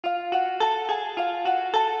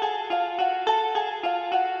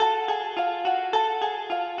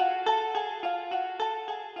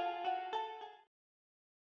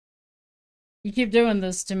You keep doing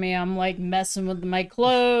this to me. I'm like messing with my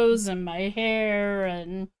clothes and my hair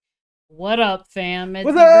and what up, fam? It's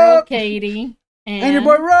What's your girl up? Katie. And your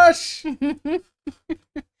boy Rush.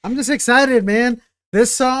 I'm just excited, man.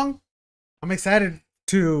 This song, I'm excited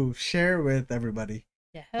to share with everybody.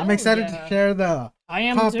 Yeah, I'm excited to share the I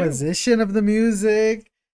am composition of the music,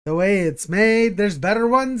 the way it's made. There's better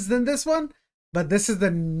ones than this one, but this is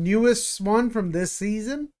the newest one from this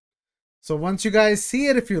season. So once you guys see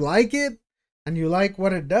it, if you like it and you like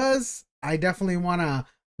what it does, I definitely want to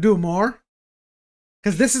do more.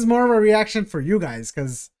 Because this is more of a reaction for you guys,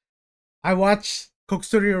 because I watch Coke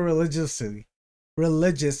Studio religiously.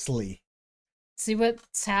 See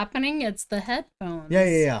what's happening? It's the headphones.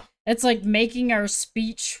 Yeah. It's like making our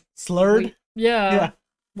speech Slurred? Yeah.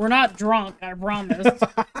 We're not drunk, I promise.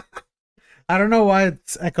 I don't know why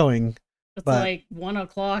it's echoing. It's like 1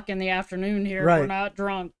 o'clock in the afternoon here. Right. We're not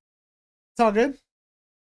drunk. It's all good.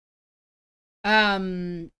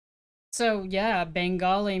 So yeah,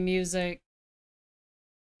 Bengali music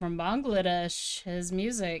from Bangladesh, his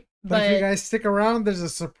music. But if you guys stick around, there's a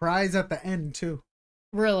surprise at the end too.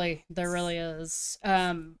 Really, there really is.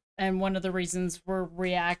 And one of the reasons we're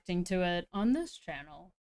reacting to it on this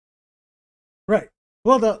channel. Right.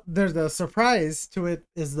 Well, there's the surprise to it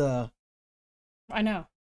is the... I know.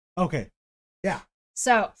 Okay. Yeah.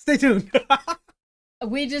 So stay tuned.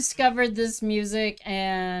 We discovered this music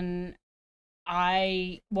and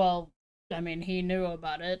he knew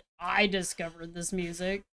about it. I discovered this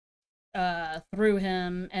music through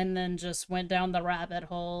him and then just went down the rabbit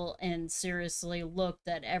hole and seriously looked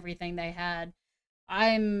at everything they had.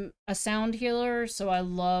 I'm a sound healer, so I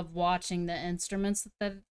love watching the instruments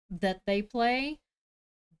that they play.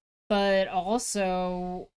 But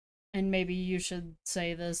also, and maybe you should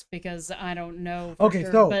say this because I don't know for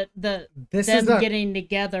sure, so but this them is a, getting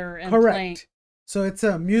together and correct. playing. So it's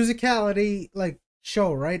a musicality like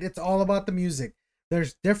show, right? It's all about the music.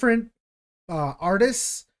 There's different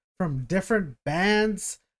artists from different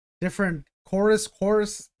bands, different chorus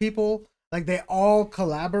people. Like they all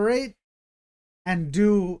collaborate and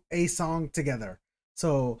do a song together.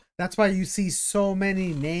 So that's why you see so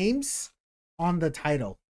many names on the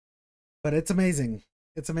title. But it's amazing.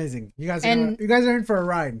 It's amazing. You guys are in for a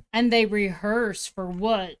ride. And they rehearse for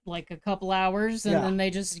what, like a couple hours, and then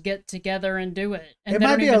they just get together and do it. And it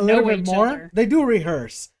might be a little bit more. They do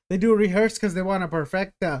rehearse. They do rehearse because they want to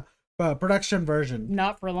perfect the production version.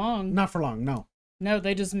 Not for long. Not for long. No. No,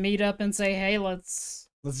 they just meet up and say, "Hey, let's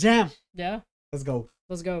jam." Yeah. Let's go.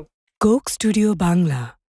 Let's go. Coke Studio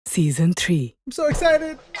Bangla, Season 3. I'm so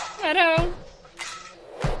excited. I know.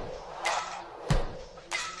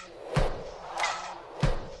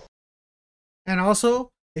 And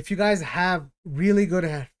also, if you guys have really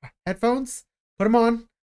good headphones, put them on,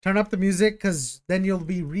 turn up the music, because then you'll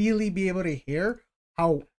really be able to hear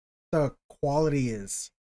how the quality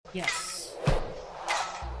is. Yes.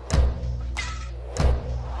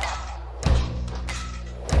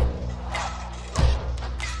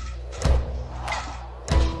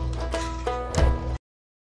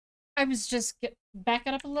 I was just back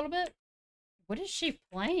it up a little bit. What is she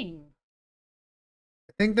playing?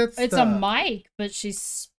 I think it's a mic, but she's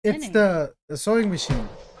spinning. It's the sewing machine.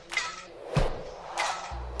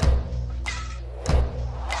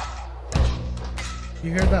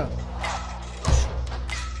 You hear that?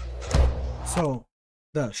 So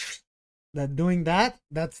doing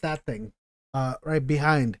that's that thing right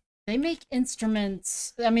behind. They make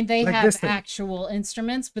instruments. I mean, they like have actual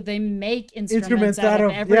instruments, but they make instruments out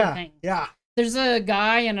of everything. Yeah. There's a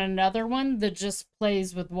guy in another one that just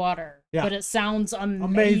plays with water, but it sounds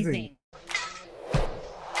amazing.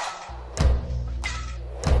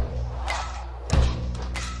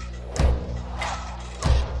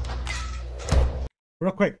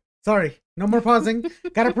 Real quick. Sorry. No more pausing.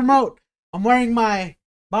 Gotta promote. I'm wearing my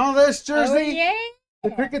Bangladesh jersey. Oh, yeah.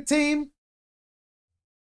 The cricket team.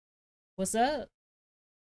 What's up?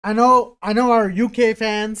 I know our UK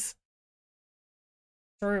fans.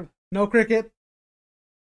 True. No cricket.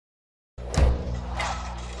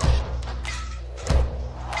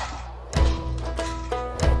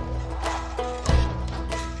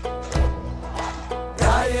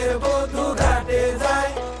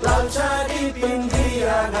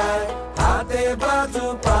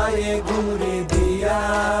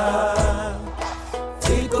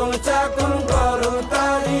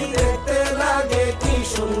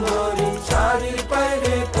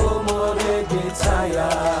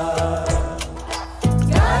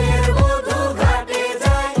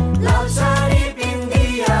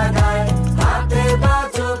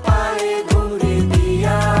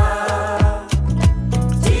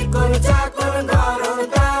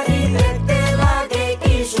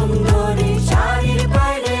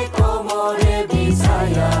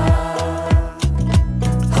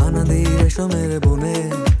 রেশমের বনে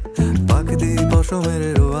পাখি পশমের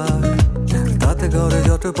রোয়ায় তাতে ঘরে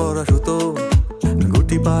যত পরা সুতো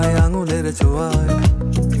গুটি পায় আঙুলের ছোঁয়ায়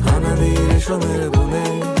হানাদি রেশমের বনে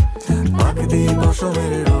পাখি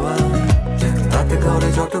পশমের রোয়ায় তাতে ঘরে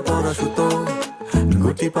যত পরা সুতো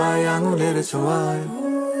গুটি পায় আঙুলের ছোঁয়ায়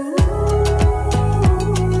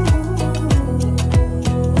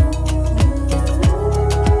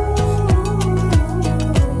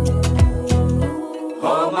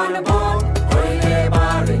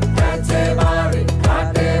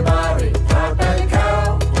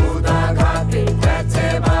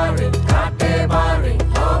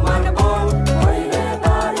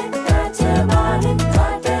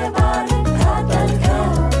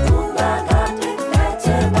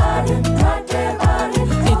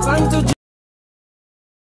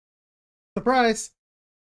Surprise!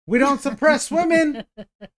 We don't suppress women.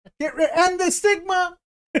 End the stigma.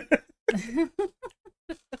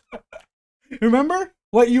 Remember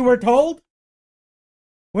what you were told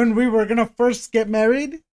when we were gonna first get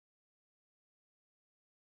married?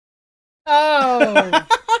 Oh,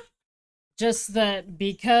 just that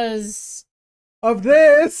because of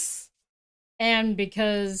this, and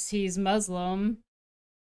because he's Muslim.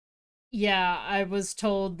 Yeah, I was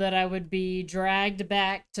told that I would be dragged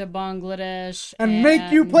back to Bangladesh and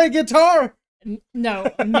make you play guitar.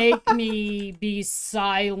 No, make me be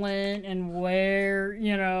silent and wear,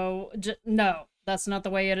 you know, no, that's not the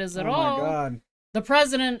way it is at all. Oh my God. The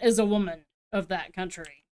president is a woman of that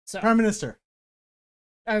country. So Prime Minister.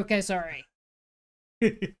 Okay, sorry.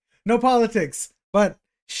 No politics, but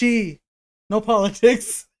no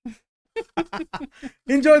politics.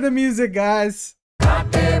 Enjoy the music, guys.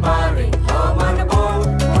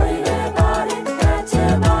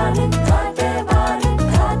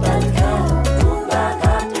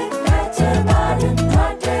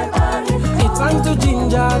 It's time to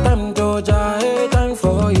ginger them doja, hey, time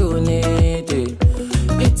for unity.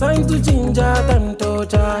 It's time to ginger them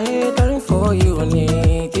doja, hey, time for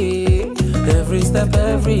unity. Every step,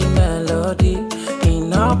 every melody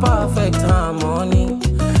in a perfect harmony.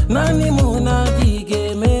 Nani muna dige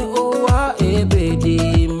me owa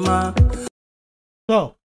ebedima. So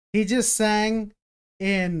he just sang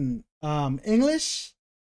in English.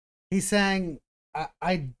 He sang,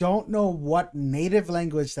 I don't know what native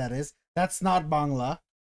language that is. That's not Bangla.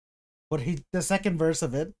 But the second verse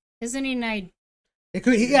of it. Isn't he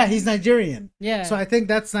Yeah, he's Nigerian. Yeah. So I think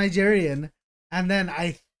that's Nigerian. And then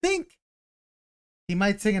I think he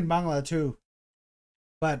might sing in Bangla too.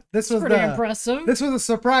 But this was pretty impressive. This was a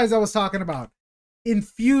surprise I was talking about.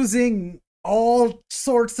 Infusing all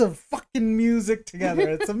sorts of fucking music together.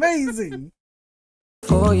 It's amazing.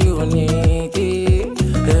 For unity,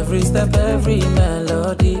 every step, every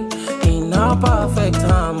melody in a perfect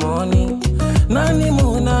harmony. Nani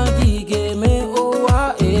muna dige me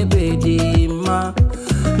owa ebedima.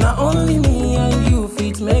 Not only me and you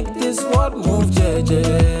fit make this world move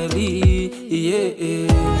jejely. Yeah.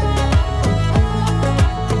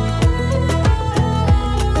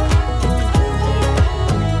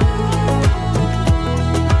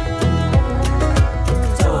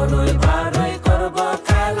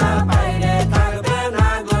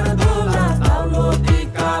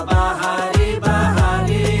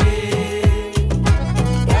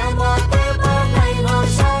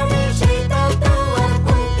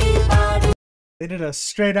 They did a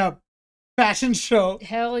straight up fashion show.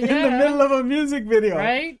 Hell yeah. In the middle of a music video.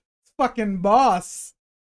 Right? It's fucking boss.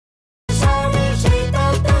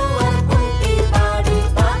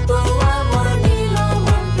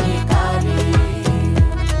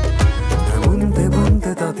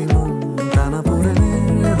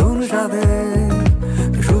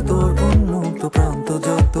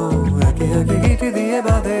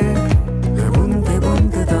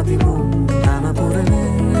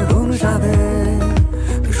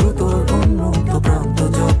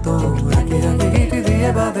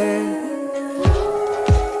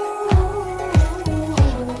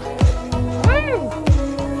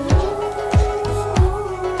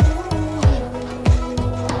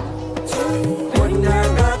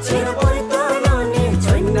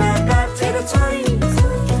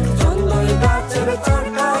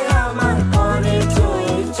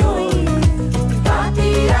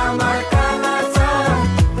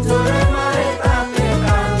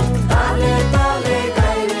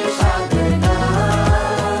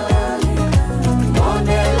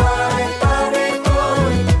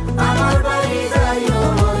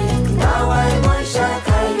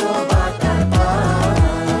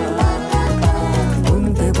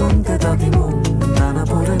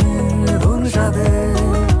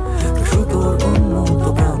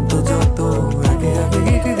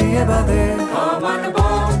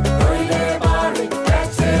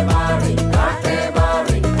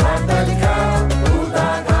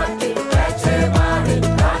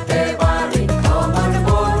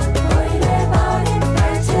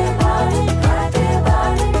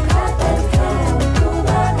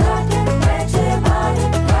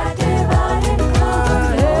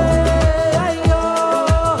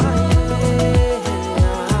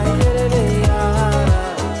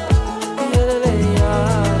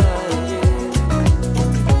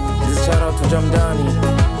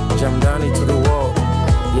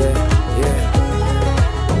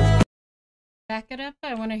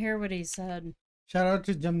 what he said. Shout out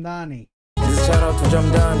to Jamdani. Shout out to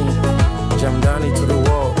Jamdani. Jamdani to the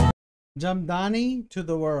world. Jamdani to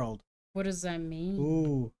the world. What does that mean?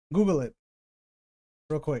 Ooh, Google it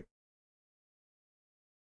real quick.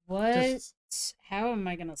 What? Just- How am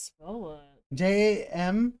I gonna spell it?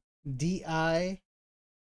 Jamdini.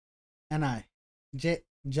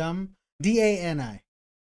 Jum Dani.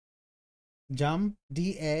 Jum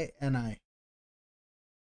Dani.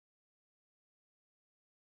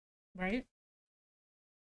 Right?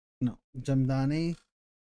 No, Jamdani.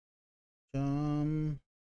 Jamdani.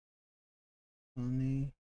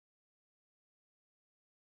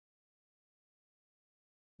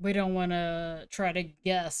 We don't want to try to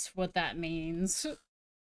guess what that means.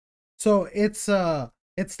 So it's the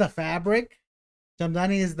fabric.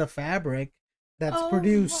 Jamdani is the fabric that's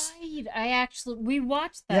produced. Right. We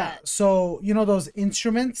watched that. Yeah. So you know those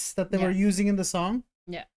instruments that they Yeah. were using in the song?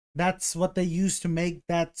 Yeah. That's what they used to make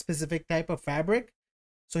that specific type of fabric.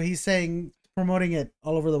 So he's saying promoting it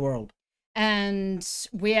all over the world. And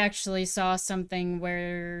we actually saw something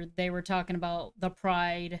where they were talking about the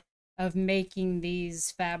pride of making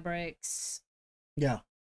these fabrics Yeah.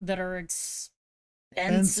 that are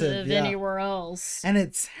expensive yeah. anywhere else. And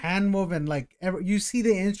it's hand woven, like you see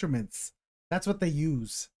the instruments. That's what they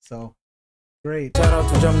use. So great. Shout out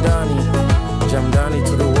to Jamdani. Jamdani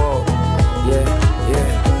to the world. Yeah,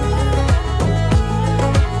 yeah.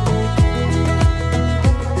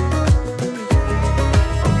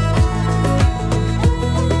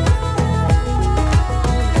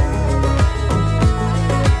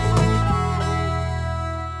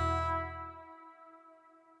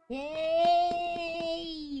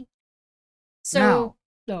 Yay! So, Now-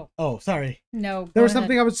 no, Oh, sorry. no. There go was ahead.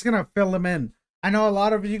 something I was just gonna fill them in. I know a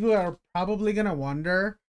lot of you are probably gonna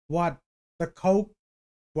wonder what the Coke.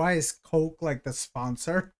 Why is Coke like the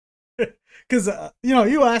sponsor? Because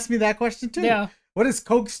you asked me that question too. Yeah. What is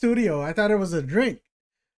Coke Studio? I thought it was a drink.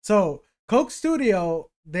 So Coke Studio,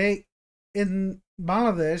 they in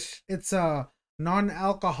Bangladesh, it's a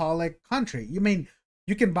non-alcoholic country.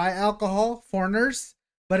 You can buy alcohol, foreigners,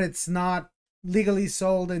 but it's not legally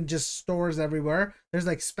sold in just stores everywhere. There's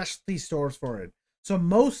like specialty stores for it. So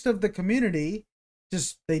most of the community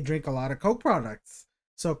they drink a lot of Coke products.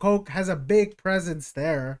 So Coke has a big presence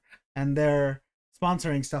there, and they're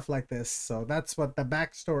sponsoring stuff like this. So that's what the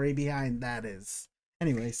backstory behind that is.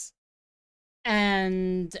 Anyways.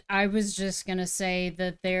 And I was just gonna say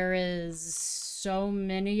that there is so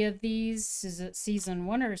many of these. Is it season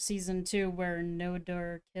 1 or season 2 where No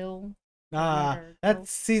Door Kill?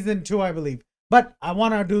 That's season 2, I believe. But I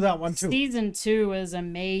want to do that one too. Season 2 is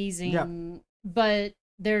amazing. Yeah. But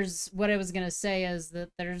what I was gonna say is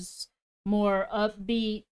that there's more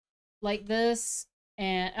upbeat like this,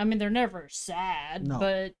 and I mean they're never sad, No.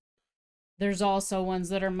 but there's also ones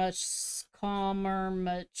that are much calmer,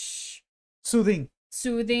 much soothing.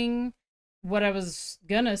 What I was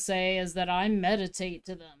gonna say is that I meditate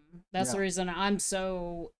to them. That's Yeah. the reason I'm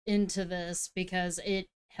so into this, because it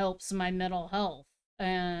helps my mental health.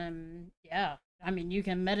 Yeah, I mean, you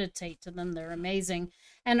can meditate to them. They're amazing.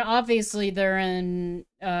 And obviously they're in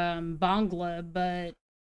Bangla, but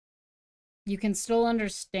you can still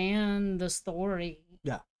understand the story.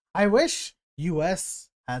 Yeah. I wish US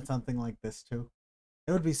had something like this too.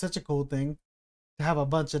 It would be such a cool thing to have a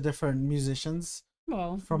bunch of different musicians.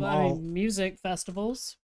 Well, From I mean, all- music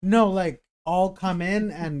festivals. No, like all come in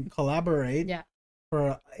and collaborate Yeah,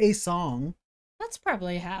 for a song. that's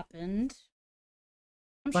probably happened.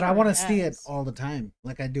 I'm But sure I want to see it has. all the time,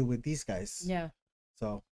 like I do with these guys. Yeah,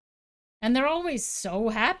 So, and they're always so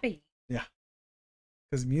happy.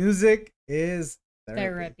 because music is therapy.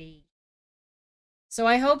 Therapy. So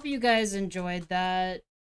I hope you guys enjoyed that.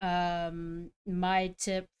 My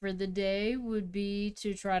tip for the day would be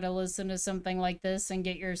to try to listen to something like this and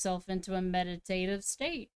get yourself into a meditative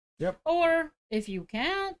state. Yep. Or if you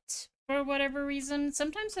can't, for whatever reason,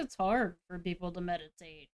 sometimes it's hard for people to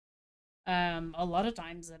meditate. A lot of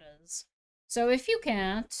times it is. So if you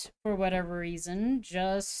can't, for whatever reason,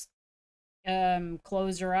 just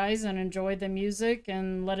close your eyes and enjoy the music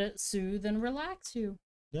and let it soothe and relax you.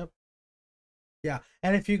 Yeah.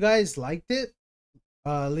 And if you guys liked it,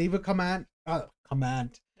 leave a comment.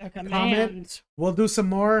 Comment. A command. We'll do some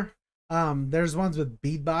more. There's ones with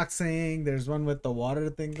beatboxing. There's one with the water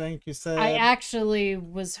thing. Thank you said. I actually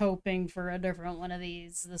was hoping for a different one of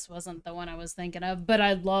these. This wasn't the one I was thinking of, but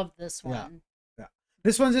I love this Yeah. one.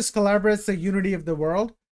 This one just collaborates the unity of the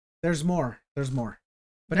world. There's more. But There's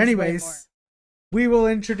way anyways, more. we will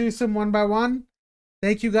introduce them one by one.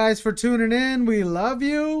 Thank you guys for tuning in. We love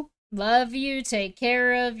you. Love you. Take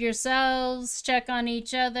care of yourselves. Check on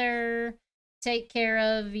each other. take care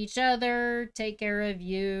of each other, take care of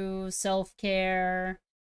you, self-care.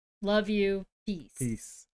 Love you. Peace.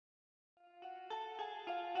 Peace.